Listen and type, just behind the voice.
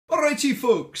Alrighty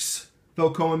folks,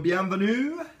 welcome and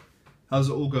bienvenue. How's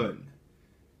it all going?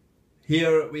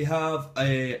 Here we have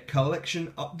a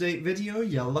collection update video,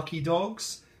 you lucky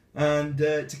dogs. And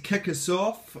to kick us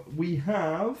off, we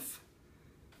have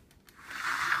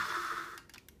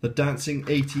the Dancing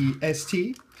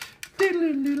AT-ST.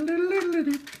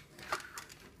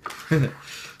 So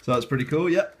that's pretty cool,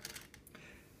 yep.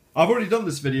 I've already done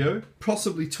this video,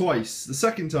 possibly twice. The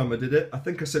second time I did it, I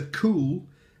think I said cool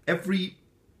every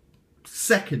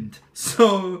second.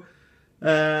 So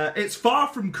it's far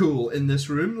from cool in this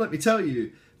room, let me tell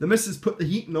you. The missus put the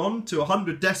heating on to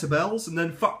 100 decibels and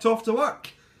then fucked off to work.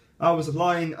 I was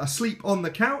lying asleep on the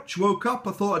couch, woke up,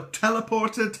 I thought I'd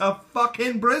teleported to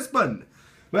fucking Brisbane.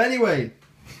 But anyway,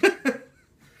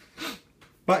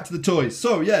 back to the toys.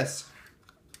 So yes,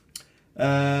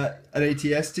 an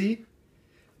AT-ST.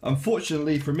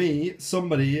 Unfortunately for me,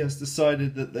 somebody has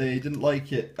decided that they didn't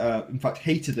like it, in fact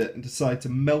hated it, and decided to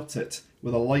melt it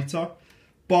with a lighter.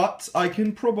 But I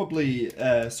can probably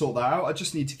sort that out. I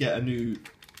just need to get a new,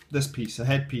 this piece, a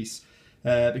headpiece,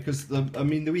 because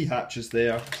the wee hatch is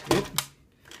there. Whoop.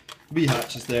 The wee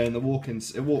hatch is there, and the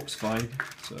walk-ins, it walks fine.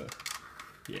 So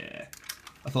yeah,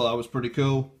 I thought that was pretty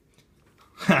cool.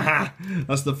 Haha,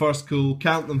 that's the first cool.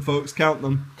 Count them, folks, count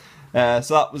them.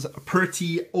 So that was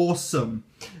pretty awesome.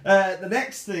 The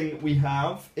next thing we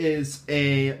have is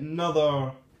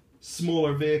another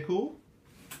smaller vehicle.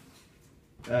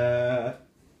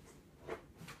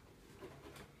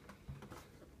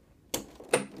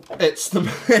 It's the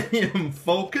Millennium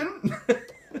Falcon.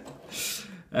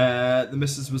 The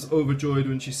missus was overjoyed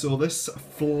when she saw this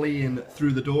fleeing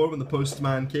through the door when the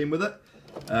postman came with it.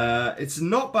 It's in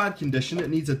not bad condition. It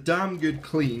needs a damn good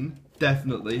clean,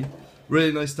 definitely.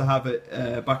 Really nice to have it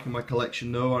back in my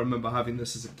collection though. I remember having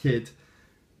this as a kid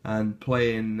and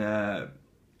playing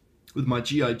with my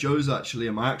G.I. Joes actually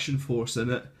and my Action Force in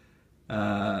it.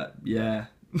 Yeah.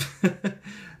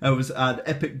 I had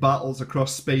epic battles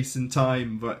across space and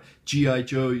time, but G.I.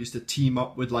 Joe used to team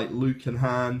up with like Luke and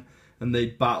Han, and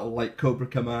they'd battle like Cobra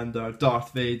Commander,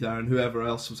 Darth Vader, and whoever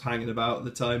else was hanging about at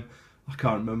the time. I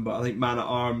can't remember. I think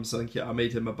Man-at-Arms, I think I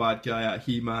made him a bad guy at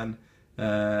He-Man.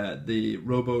 The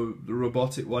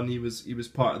robotic one, he was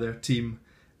part of their team,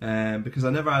 because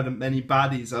I never had many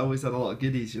baddies. I always had a lot of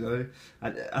goodies, you know.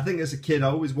 I think as a kid I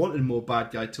always wanted more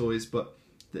bad guy toys, but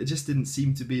there just didn't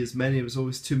seem to be as many. It was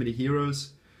always too many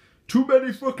heroes. Too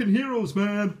many fucking heroes,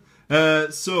 man.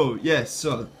 So yes,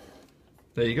 so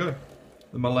there you go,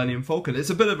 the Millennium Falcon.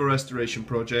 It's a bit of a restoration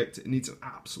project. It needs an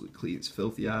absolute clean. It's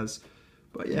filthy as,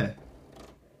 but yeah,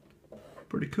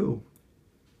 pretty cool.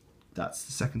 That's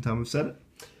the second time I've said it.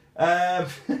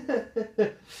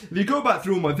 If you go back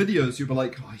through all my videos, you'll be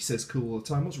like, oh, he says cool all the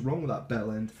time. What's wrong with that bell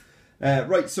end?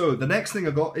 Right, so the next thing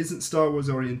I got isn't Star Wars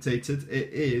orientated. It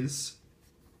is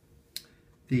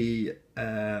the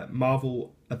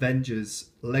Marvel Avengers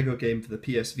Lego game for the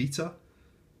PS Vita.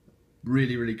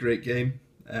 Really, really great game.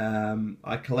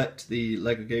 I collect the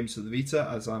Lego games for the Vita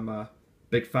as I'm a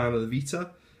big fan of the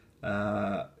Vita.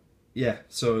 Yeah,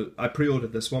 so I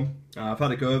pre-ordered this one. I've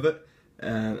had a go of it,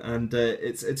 and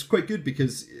it's quite good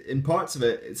because in parts of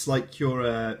it, it's like you're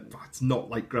it's not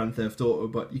like Grand Theft Auto,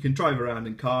 but you can drive around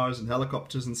in cars and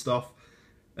helicopters and stuff,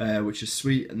 which is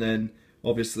sweet. And then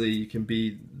obviously you can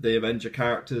be the Avenger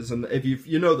characters, and if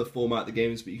you know the format of the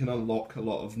games, but you can unlock a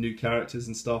lot of new characters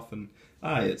and stuff. And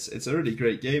it's a really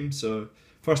great game. So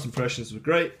first impressions were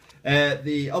great.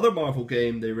 The other Marvel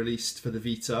game they released for the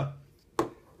Vita,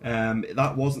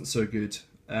 that wasn't so good.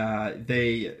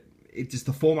 The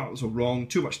format was wrong,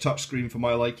 too much touchscreen for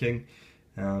my liking.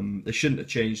 They shouldn't have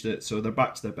changed it, so they're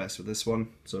back to their best with this one.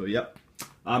 So yep,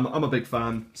 I'm a big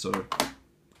fan, so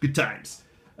good times.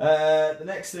 The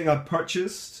next thing I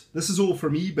purchased, this is all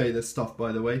from eBay, this stuff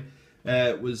by the way,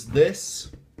 was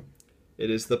this.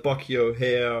 It is the Bucky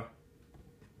O'Hare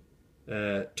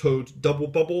Toad Double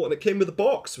Bubble, and it came with a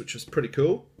box, which was pretty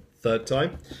cool. Third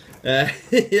time. Yeah,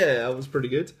 that was pretty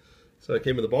good. So it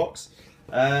came with a box.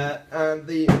 And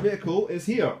the vehicle is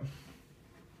here.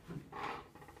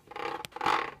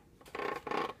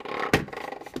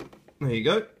 There you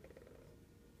go.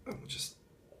 I'll just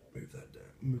move that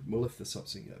down. We'll lift this up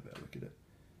so you can get a better look at it.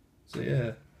 So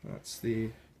yeah, that's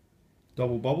the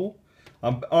Double Bubble.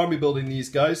 I'm army building these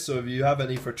guys, so if you have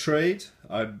any for trade,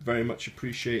 I'd very much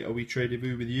appreciate a wee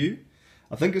trade-a-boo with you.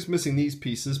 I think it's missing these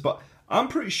pieces, but I'm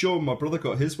pretty sure my brother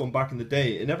got his one back in the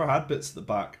day. It never had bits at the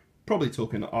back. Probably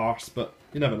talking arse, but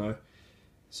you never know.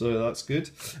 So that's good.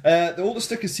 All the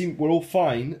stickers were all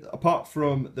fine, apart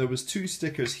from there was 2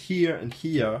 stickers here and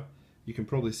here. You can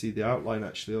probably see the outline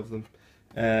actually of them.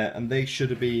 And they should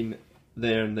have been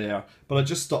there and there. But I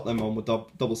just stuck them on with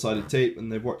double-sided tape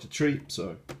and they've worked a treat,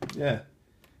 so yeah.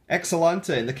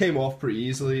 Excellente, and they came off pretty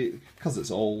easily because it's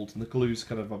old and the glue's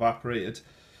kind of evaporated.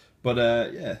 But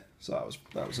yeah, so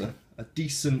that was a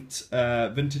decent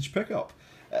vintage pickup.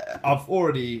 I've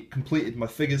already completed my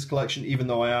figures collection, even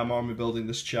though I am army building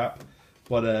this chap.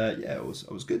 But yeah, it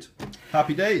was good.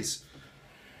 Happy days.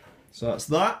 So that's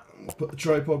that. I'll put the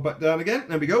tripod back down again.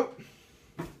 There we go.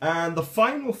 And the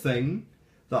final thing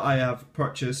that I have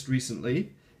purchased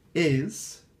recently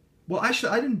is... Well,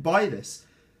 actually, I didn't buy this.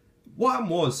 What happened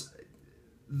was,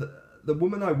 the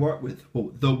woman I work with,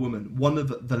 well, the woman, one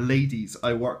of the ladies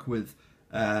I work with,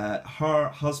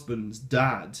 her husband's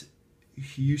dad,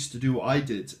 he used to do what I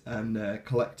did and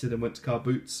collected and went to car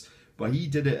boots. But he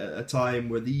did it at a time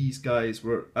where these guys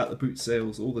were at the boot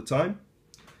sales all the time.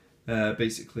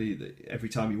 Basically, every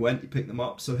time he went, he picked them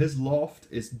up. So his loft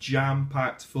is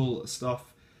jam-packed full of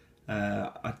stuff.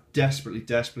 I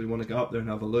desperately want to go up there and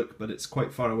have a look, but it's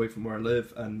quite far away from where I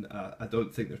live, and I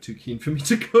don't think they're too keen for me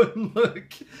to go and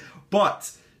look.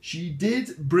 But she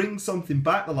did bring something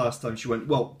back the last time she went.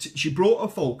 Well, she brought a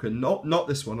Falcon, not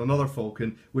this one, another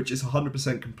Falcon, which is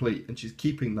 100% complete, and she's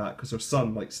keeping that because her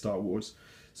son likes Star Wars.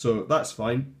 So that's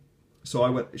fine. So I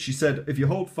went. She said, if you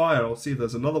hold fire, I'll see if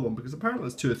there's another one, because apparently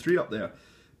there's 2 or 3 up there.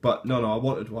 But no, I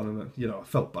wanted one, and I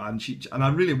felt bad, and I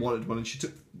really wanted one, and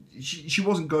she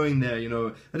wasn't going there, I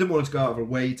didn't want her to go out of her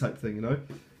way type thing,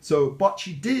 So, but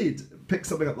she did pick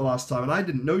something up the last time, and I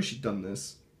didn't know she'd done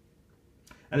this.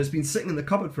 And it's been sitting in the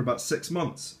cupboard for about 6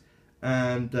 months,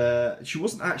 and she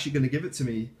wasn't actually going to give it to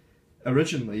me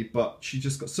originally, but she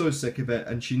just got so sick of it,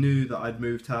 and she knew that I'd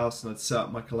moved house and I'd set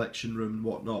up my collection room and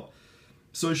whatnot.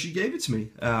 So she gave it to me,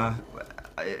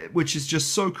 which is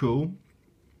just so cool.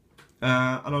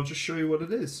 And I'll just show you what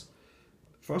it is.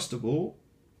 First of all,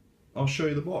 I'll show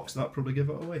you the box, and that'll probably give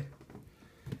it away.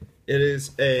 It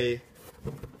is a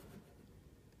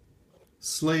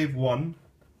Slave 1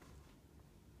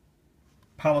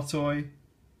 Palitoy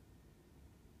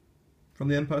from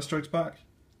The Empire Strikes Back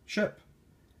ship.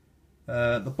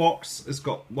 The box has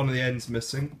got one of the ends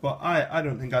missing, but I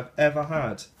don't think I've ever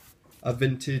had a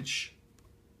vintage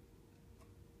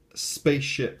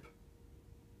spaceship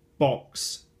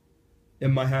box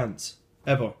in my hands,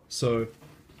 ever. So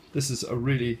this is a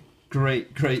really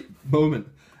great moment.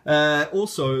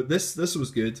 Also, this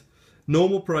was good.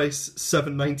 Normal price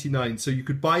 $7.99, so you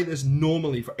could buy this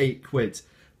normally for £8.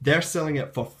 They're selling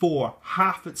it for £4,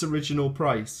 half its original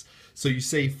price. So you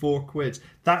save £4.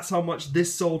 That's how much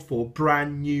this sold for,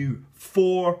 brand new.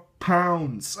 £4.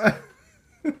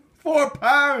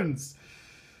 £4.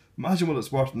 Imagine what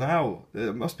it's worth now.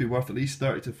 It must be worth at least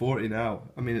 30 to 40 now.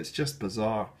 I mean, it's just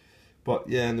bizarre. But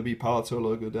yeah, and the wee Palitoy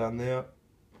logo down there.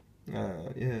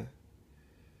 Yeah.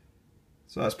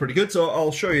 So that's pretty good. So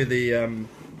I'll show you the.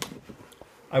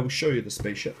 I will show you the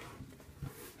spaceship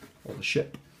or the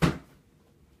ship.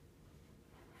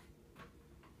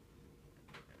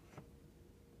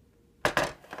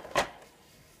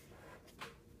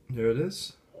 There it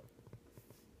is.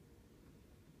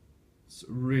 It's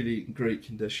really great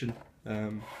condition.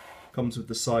 Comes with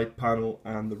the side panel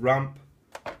and the ramp.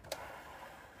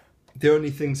 The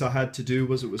only things I had to do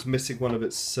was it was missing one of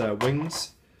its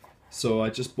wings, so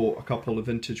I just bought a couple of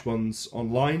vintage ones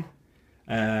online,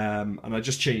 and I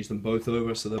just changed them both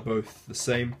over so they're both the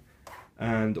same,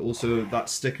 and also that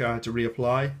sticker I had to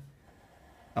reapply.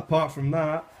 Apart from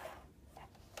that,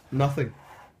 nothing,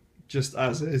 just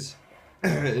as is,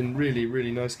 in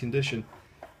really nice condition,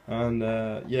 and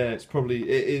yeah, it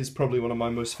is probably one of my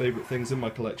most favourite things in my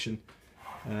collection,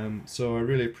 so I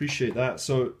really appreciate that.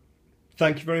 So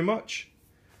thank you very much.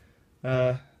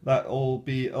 I'll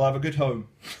have a good home.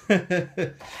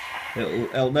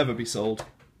 It'll never be sold.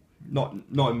 Not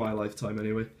in my lifetime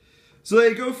anyway. So there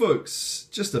you go, folks.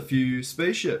 Just a few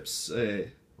spaceships.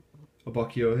 A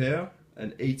Bucky O'Hare,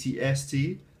 an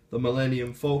AT-ST, the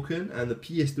Millennium Falcon, and the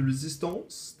Pièce de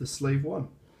Résistance, the Slave 1.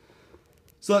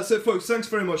 So that's it, folks. Thanks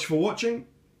very much for watching.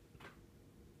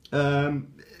 Do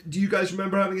you guys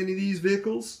remember having any of these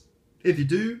vehicles? If you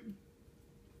do,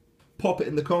 pop it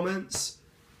in the comments.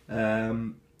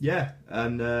 Yeah,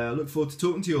 and look forward to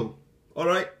talking to you all.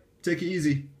 Alright, take it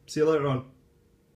easy. See you later on.